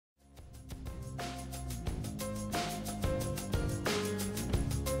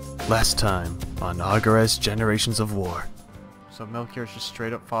Last time on Agarest Generations of War. So Melchior's just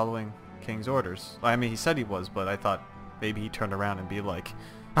straight up following King's orders. I mean, he said he was, but I thought maybe he'd turn around and be like,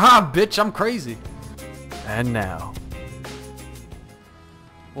 "Ah, bitch, I'm crazy." And now.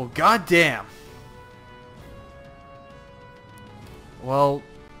 Well, goddamn. Well,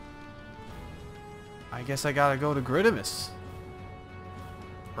 I guess I gotta go to Gridimus.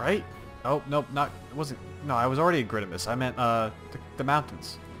 Right? Oh, nope, it wasn't. No, I was already at Gridimus. I meant, the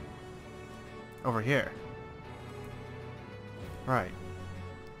mountains. Over here. Right.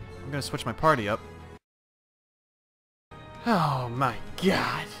 I'm gonna switch my party up. Oh my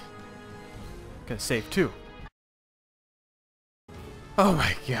god. Gonna save too. Oh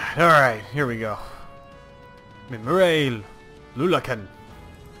my god. Alright, here we go. Memorial Lulakan.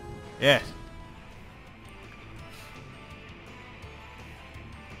 Yes.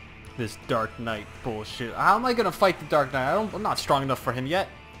 This Dark Knight bullshit. How am I gonna fight the Dark Knight? I'm not strong enough for him yet.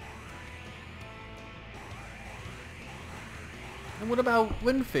 And what about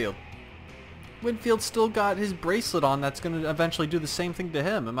Winfield? Winfield's still got his bracelet on that's gonna eventually do the same thing to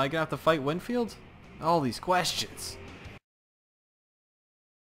him. Am I gonna have to fight Winfield? All these questions.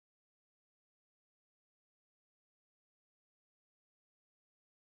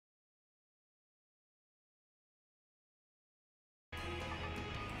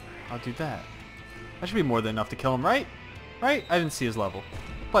 I'll do that. That should be more than enough to kill him, right? Right? I didn't see his level.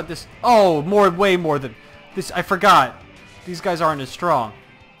 But this... Oh, way more than... This... I forgot. These guys aren't as strong.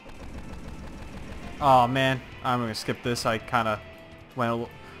 Oh man, I'm gonna skip this. I kind of went.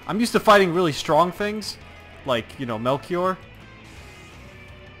 I'm used to fighting really strong things, like, you know, Melchior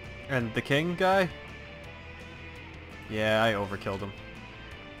and the King guy. Yeah, I overkilled him.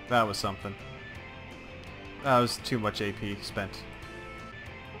 That was something. That was too much AP spent.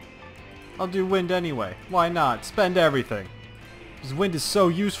 I'll do wind anyway. Why not? Spend everything. Because wind is so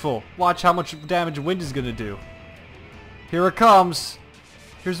useful. Watch how much damage wind is gonna do. Here it comes.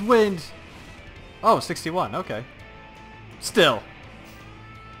 Here's wind. Oh, 61. Okay. Still.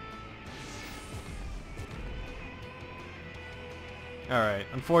 Alright.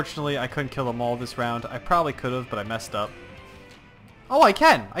 Unfortunately, I couldn't kill them all this round. I probably could have, but I messed up. Oh, I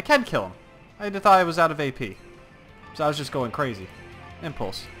can. I can kill him. I thought I was out of AP. So I was just going crazy.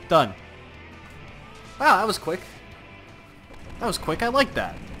 Impulse. Done. Wow, that was quick. That was quick. I like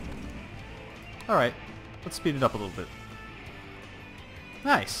that. Alright. Let's speed it up a little bit.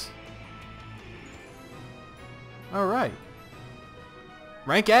 Nice. Alright.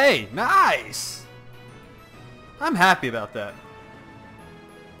 Rank A! Nice! I'm happy about that.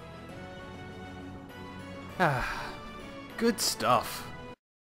 Ah, good stuff.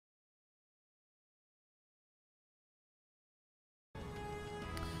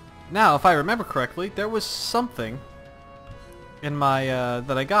 Now, if I remember correctly, there was something in my,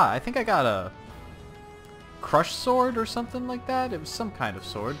 that I got. I think I got a crush sword or something like that. It was some kind of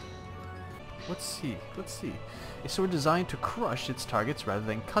sword. Let's see. Let's see. A sword designed to crush its targets rather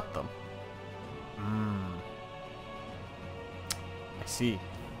than cut them. I see.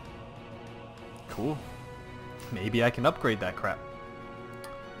 Cool. Maybe I can upgrade that crap.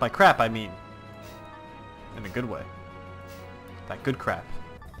 By crap, I mean in a good way. That good crap.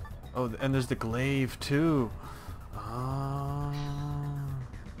 Oh, and there's the glaive too. I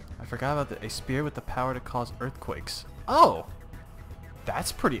forgot about a spear with the power to cause earthquakes. Oh!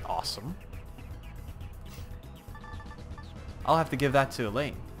 That's pretty awesome. I'll have to give that to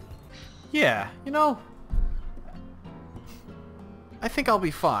Elaine. Yeah, you know, I think I'll be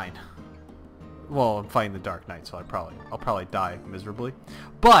fine. Well, I'm fighting the Dark Knight, so I'll probably die miserably.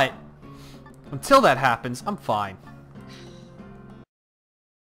 But until that happens, I'm fine.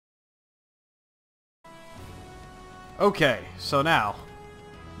 Okay, so now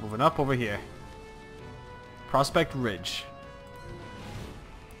moving up over here. Prospect Ridge.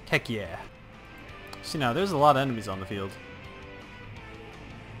 Heck yeah. See, now there's a lot of enemies on the field.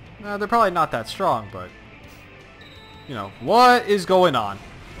 They're probably not that strong, but you know, what is going on?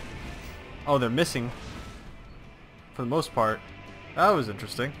 Oh, they're missing for the most part. That was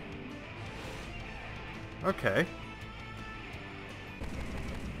interesting. Okay.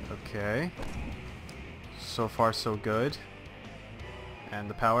 Okay. So far so good. And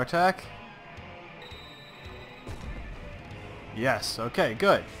the power attack? Yes, okay,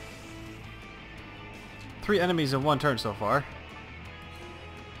 good. 3 enemies in 1 turn so far.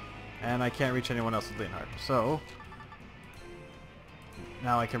 And I can't reach anyone else with Leonhardt. So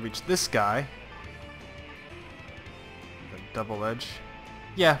now I can reach this guy. The double edge.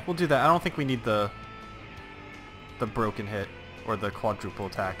 Yeah, we'll do that. I don't think we need the broken hit or the quadruple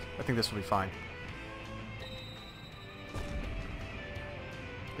attack. I think this will be fine.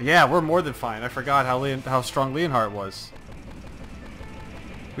 Yeah, we're more than fine. I forgot how strong Leonhardt was.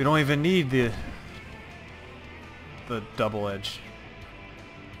 We don't even need the double edge.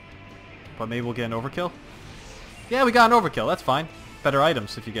 But maybe we'll get an overkill? Yeah, we got an overkill. That's fine. Better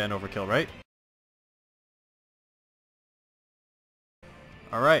items if you get an overkill, right?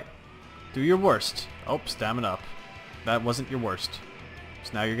 Alright. Do your worst. Oh, stamina up. That wasn't your worst.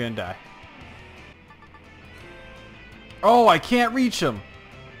 So now you're gonna die. Oh, I can't reach him!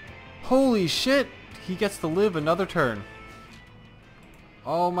 Holy shit! He gets to live another turn.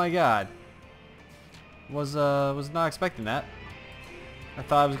 Oh my god. Was not expecting that. I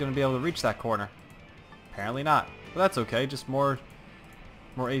thought I was gonna be able to reach that corner. Apparently not. But that's okay, just more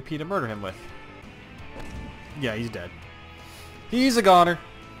AP to murder him with. Yeah, he's dead. He's a goner.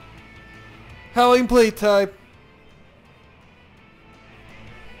 Howling playtime.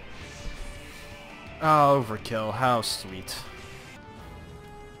 Oh, overkill. How sweet.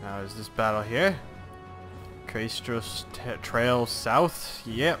 Now is this battle here? Castros Trail South?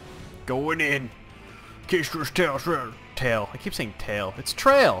 Yep. Going in. Castros Tail. I keep saying tail. It's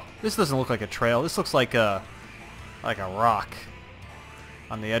trail. This doesn't look like a trail. This looks like a rock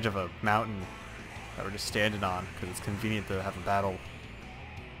on the edge of a mountain that we're just standing on because it's convenient to have a battle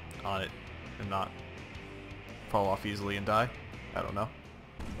on it and not fall off easily and die. I don't know.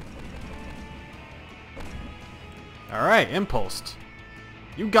 Alright, impulsed.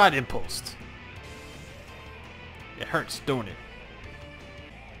 You got impulsed. It hurts, don't it?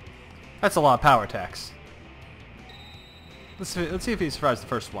 That's a lot of power attacks. Let's see if he survives the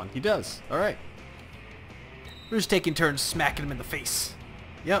first one. He does. Alright. We're just taking turns smacking him in the face.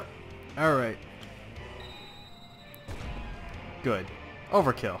 Yep. Alright. Good.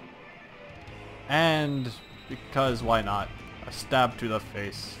 Overkill. And because why not? A stab to the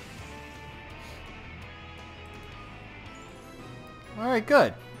face. Alright,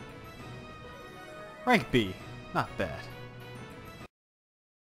 good. Rank B. Not bad.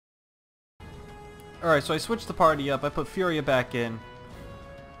 Alright, so I switched the party up. I put Furia back in.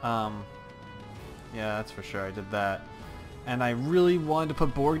 Yeah, that's for sure. I did that. And I really wanted to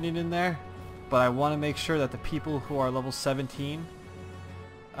put Borgnine in there, but I want to make sure that the people who are level 17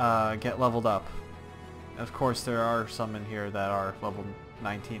 get leveled up. And of course, there are some in here that are level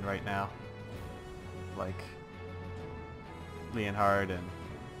 19 right now. Like Leonhardt and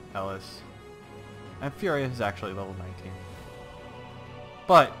Ellis. And Furia is actually level 19.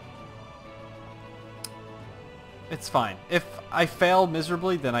 But it's fine. If I fail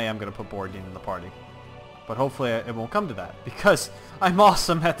miserably, then I am going to put Borgnine in the party. But hopefully it won't come to that, because I'm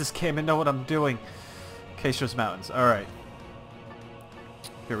awesome at this game and know what I'm doing. Castros Mountains. Alright.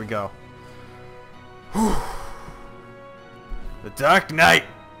 Here we go. Whew. The Dark Knight!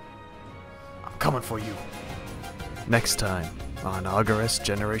 I'm coming for you. Next time on Agarest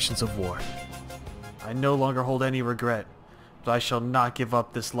Generations of War. I no longer hold any regret, but I shall not give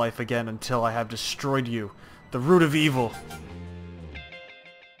up this life again until I have destroyed you, the root of evil.